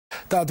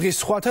და დღის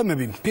სხვა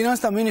თემები.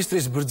 ფინანსთა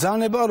მინისტრის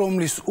ბრძანება,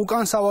 რომლის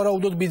უკან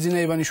სავარაუდოდ ბიძინა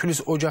ივანიშვილის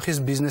ოჯახის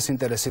ბიზნეს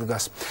ინტერესი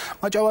დგას.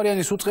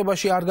 მაჭავარიანის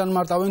უწყებაში არ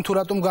განმარტავენ თუ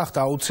რატომ გახდა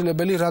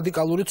აუცილებელი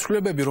რადიკალური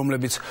ცვლილებები,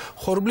 რომლებიც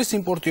ხორბლის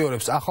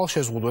იმპორტიორებს ახალ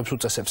შეზღუდვებს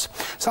უწესებს.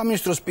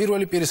 სამინისტროს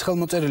პირველი პირის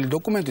ხელმოწერილი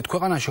დოკუმენტით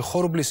ქვეყანაში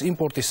ხორბლის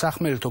იმპორტი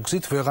სახმელეთო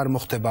გზით ვეღარ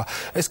მოხდება.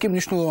 ეს კი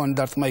მნიშვნელოვანი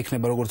დარტყმა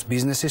იქნება როგორც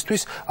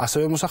ბიზნესისთვის,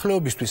 ასევე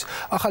მოსახლეობისთვის.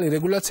 ახალი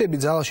რეგულაციები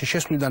ძალაში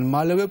შესვლიდან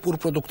მალევე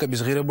პურპროდუქტების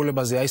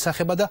ღირებულებაზე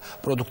აისახება და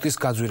პროდუქტის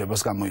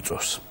გაძვირებას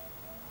გამოიწვევს.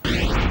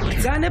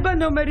 ბრძანება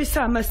ნომერი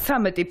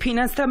 313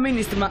 ფინანსთა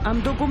მინისტრმა ამ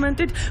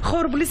დოკუმენტით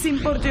ხორბლის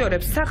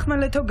იმპორტიორებს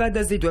სახმელეთო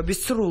გადაზიდვების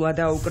სრულად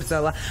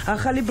აუკრძალა.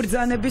 ახალი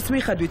ბრძანების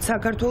მიხედვით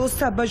საქართველოს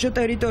საბაჟო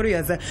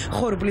ტერიტორიაზე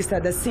ხორბლისა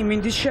და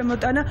სიმინდის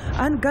შემოტანა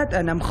ან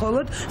გატანა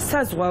მხოლოდ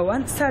საზღვაო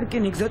ან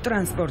სარკინიგზო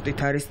ტრანსპორტით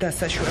არის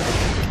დასაშვები.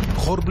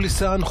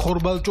 ხორბლისა ან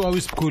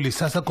ხორბალჭვავის ფქვილი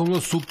სასაქონლო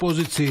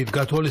სუბპოზიციით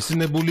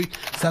გათვალისწინებული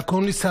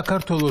საქონლის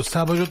საქართველოს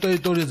საბაჟო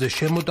ტერიტორიაზე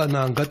შემოტანა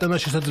ან გატანა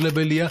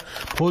შესაძლებელია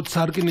მხოლოდ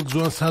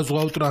სარკინიგზო ან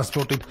საზღვაო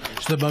ტრანსპორტით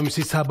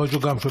შესაბამისი საბაჟო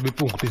გამშვები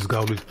პუნქტის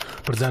გავლით.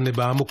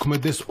 ბრძანება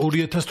ამოქმედეს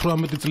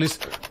 2018 წლის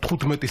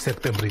 15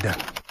 სექტემბრიდან.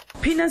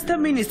 ფინანსთა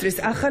მინისტრის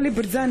ახალი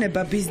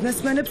ბრძანება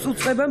ბიზნესმენებს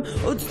უწყებამ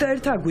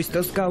 21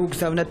 აგვისტოს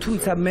გაუგზავნა,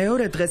 თუმცა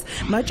მეორე დღეს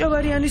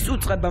მაჭავარიანის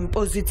უწყებამ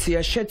პოზიცია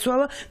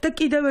შეცვალა და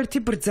კიდევ ერთი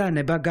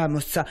ბრძანება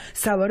გამოსცა.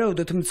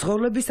 სავარაუდოდ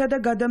მძღოლებისა და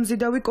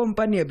გადამზიდავი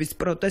კომპანიების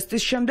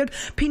პროტესტის შემდეგ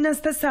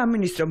ფინანსთა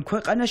სამინისტრომ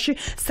ქვეყანაში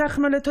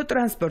სახმელეთო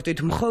ტრანსპორტით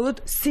მხოლოდ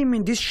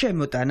სიმინდის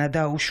შემოტანა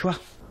დაუშვა.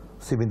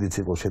 სიმინდიც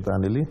იყო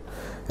შეტანილი,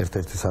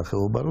 ერთ-ერთი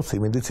სახეობა, რომ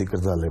სიმინდიც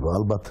იკრძალება.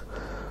 ალბათ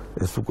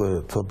ეს უკვე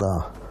ცოტა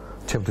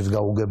ჩემთვის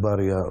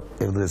გაუგებარია,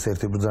 ერთ-ერთი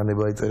ერთი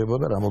ბრძანება იწერება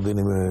და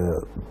რამოდენიმე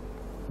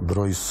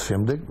დროის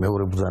შემდეგ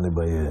მეორე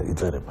ბრძანება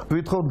იწერება.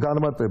 ვითხოვთ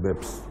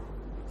განმარტებებს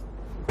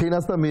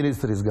ფინანსთა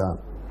მინისტრისგან,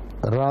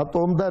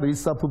 რატომ და რის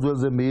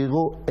საფუძველზე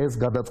მიიღო ეს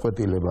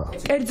გადაწყვეტილება.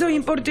 კერძო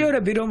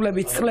იმპორტიორები,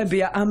 რომლებიც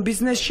წლებია ამ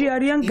ბიზნესში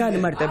არიან,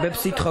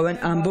 განმარტებებს ითხოვენ,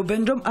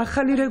 ამბობენ, რომ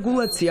ახალი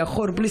რეგულაცია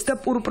ხორბლის და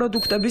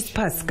პურპროდუქტების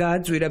ფასს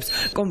გააძვირებს.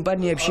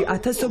 კომპანიებში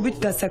ათასობით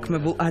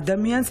დასაქმებულ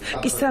ადამიანს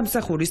კი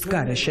სამსახურის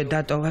გარეშე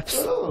დატოვებს.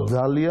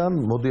 ძალიან,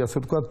 მოდი ასე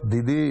ვთქვათ,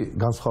 დიდი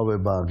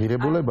განსხვავება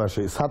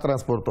ღირებულებაში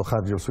სატრანსპორტო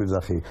ხარჯებს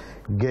ვიძახი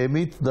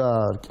გემით და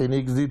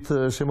რკინიგზით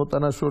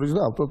შემოტანას შორის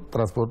და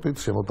ავტოტრანსპორტით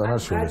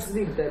შემოტანას შორის.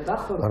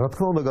 რა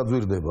თქმა უნდა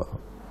გაძვირდება.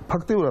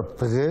 ფაქტიურად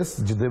დღეს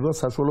ჯდება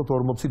საშუალოდ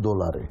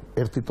 $40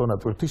 1 ტონა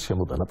ტვირთის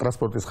შემოტანა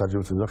ტრანსპორტის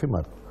ხარჯებს ვიძახი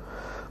მარტო.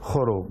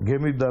 ხორო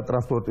გემით და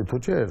ტრანსპორტით თუ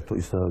შეერთო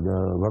ის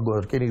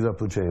რკინიგზად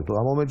თუ შეერთო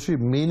ამ მომენტში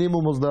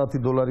მინიმუმ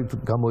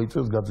 $30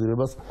 გამოიწვევს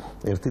გაძვირებას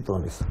 1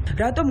 ტონის.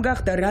 რატომ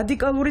გახდა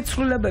რადიკალური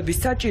ცვლილებების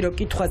საჭირო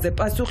კითხვაზე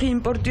პასუხი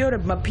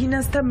იმპორტიორებმა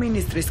ფინანსთა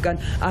მინისტრისგან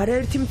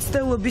არაერთი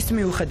მცდელობის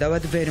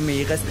მიუხედავად ვერ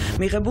მიიღეს.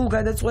 მიღებულ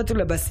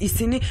გადაწყვეტილებას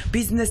ისინი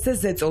ბიზნესზე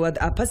ზეწოლად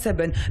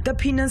აფასებენ და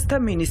ფინანსთა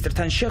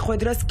მინისტრთან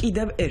შეხვედრას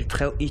კიდევ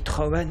ერთხელ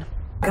ითხოვენ.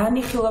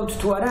 განიხილავთ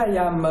თუ არა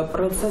ამ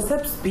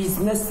პროცესებს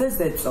ბიზნესზე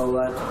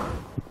ზეწოლად?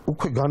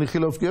 უკვე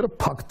განიხილავს კი არა,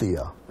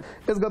 ფაქტია.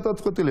 ეს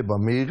გადაწყვეტილება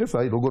მიიღეს,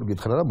 აი როგორ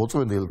გითხრა რა,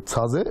 მოწვეულ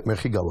ცაზე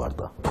მეხი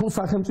გავარდა. თუ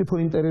სახელმწიფო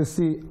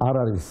ინტერესი არ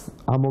არის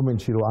ამ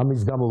მომენტში, რომ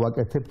ამის გამო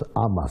ვაკეთებთ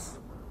ამას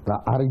და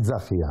არ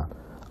იძახიან,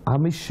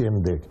 ამის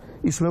შემდეგ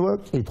ისმევა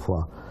კითხვა,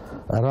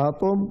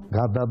 რატომ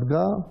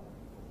გადადგა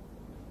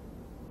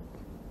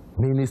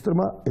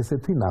მინისტრმა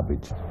ესეთი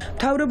ნაბიჯი.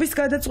 მთავრობის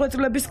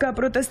გადაწყვეტილების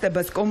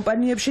გაპროტესტებას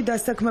კომპანიებში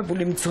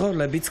დასაქმებული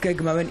მძღოლებიც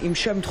გეგმავენ იმ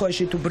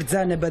შემთხვევაში, თუ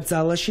ბრძანება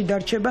ძალაში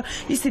დარჩება,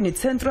 ისინი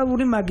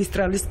ცენტრალური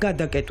მაგისტრალის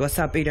გადაკეტვას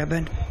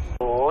აპირებენ.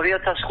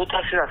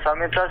 2500 და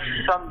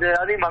 3000-მდე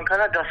არის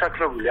მანქანა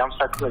დასაქმებული ამ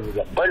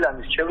საქმეზე.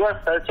 ყველანი რჩება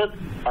საერთოდ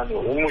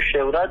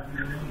უმუშევრად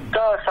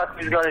და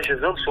საქმის გარეშე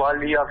ზოგს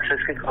ვალი აქვს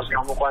ეს კითხავს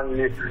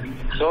გამოყვანილი,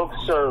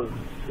 ზოგს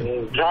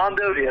ძალიან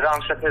ბევრია რა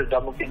ამ საქმეზე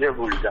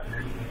დამოკიდებული და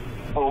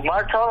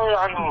მართალ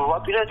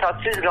ვაპირებთ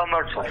აქციის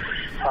გამართვა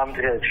ამ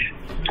დღეებში.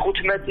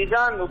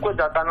 15-დან უკვე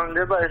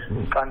დაკანონდება ეს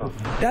კანონი.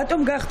 რატომ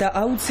გახდა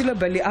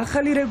აუცილებელი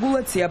ახალი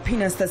რეგულაცია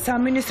ფინანსთა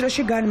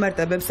სამინისტროში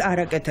განმარტებებს არ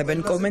აკეთებენ?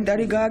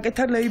 კომენტარი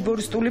გააკეთა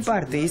ლეიბორისტული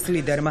პარტიის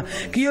ლიდერმა.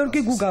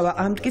 გიორგი გუგავა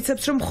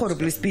ამტკიცებს, რომ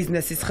ხორბლის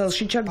ბიზნესის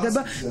ხელში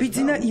ჩაგდება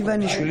ბიძინა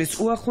ივანიშვილის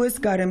უახლოეს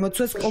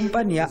გარემოცვას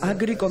კომპანია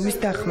აგრიკომის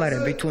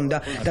დახმარებით უნდა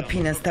და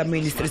ფინანსთა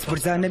მინისტრის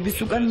ბრძანების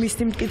უკან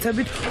მისი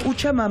მტკიცებით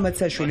უჩა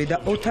მამაცაშვილი და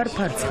ოთარ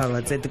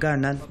ფარცხალაძე დგან.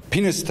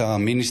 ფინანსთა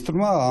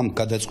მინისტრმა ამ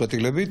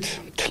გადაწყვეტილებით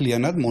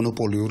მთლიანად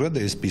მონოპოლიურად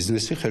ეს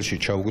ბიზნესი ხელში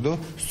ჩაუგდო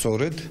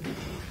სწორედ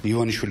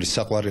ივანიშვილის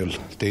საყვარელ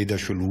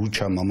დეიდაშვილ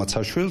უჩა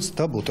მამაცაშვილს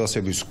და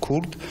ბოტასების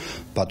ქურდ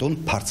ბატონ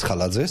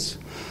ფარცხალაძეს.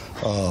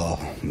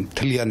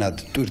 მთლიანად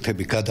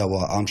ტვირთები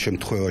გადავა ამ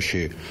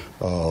შემთხვევაში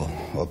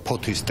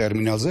ფოთის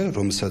ტერმინალზე,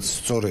 რომელსაც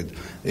სწორედ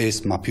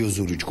ეს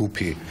მაფიოზური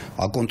ჯგუფი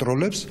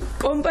აკონტროლებს.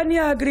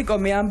 კომპანია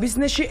აგრიკომი ამ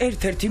ბიზნესში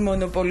ერთ-ერთი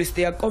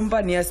მონოპოლისტია.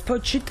 კომპანიას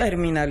ფოთში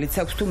ტერმინალიც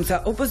აქვს, თუმცა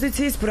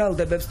ოპოზიციის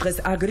ბრალდებებს დღეს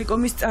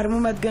აგრიკომის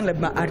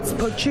წარმომადგენლებმა არც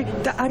ფოთში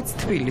და არც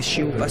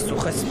თბილისში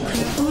უპასუხეს.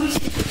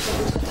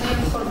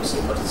 ხორბლის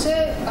იმპორტზე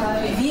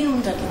ვინ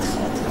უნდა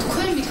გითხრათ?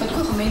 თქვენ მითხოთ,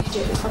 ხო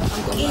მენეჯერი ხართ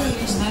ამ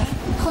კომპანიის?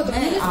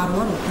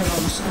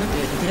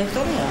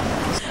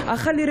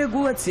 ახალი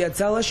რეგულაცია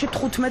ძალაში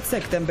 15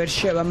 სექტემბერს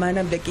შევა,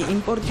 მანამდე კი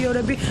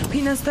იმპორტიორები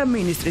ფინანსთა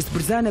მინისტრის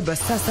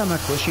ბრძანებას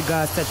სასამართლოში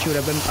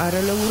გაასაჩივრებენ.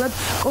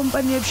 პარალელურად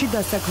კომპანიებში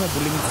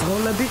დასაქმებული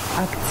მძღოლები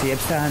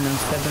აქციებს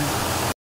აანონსებენ.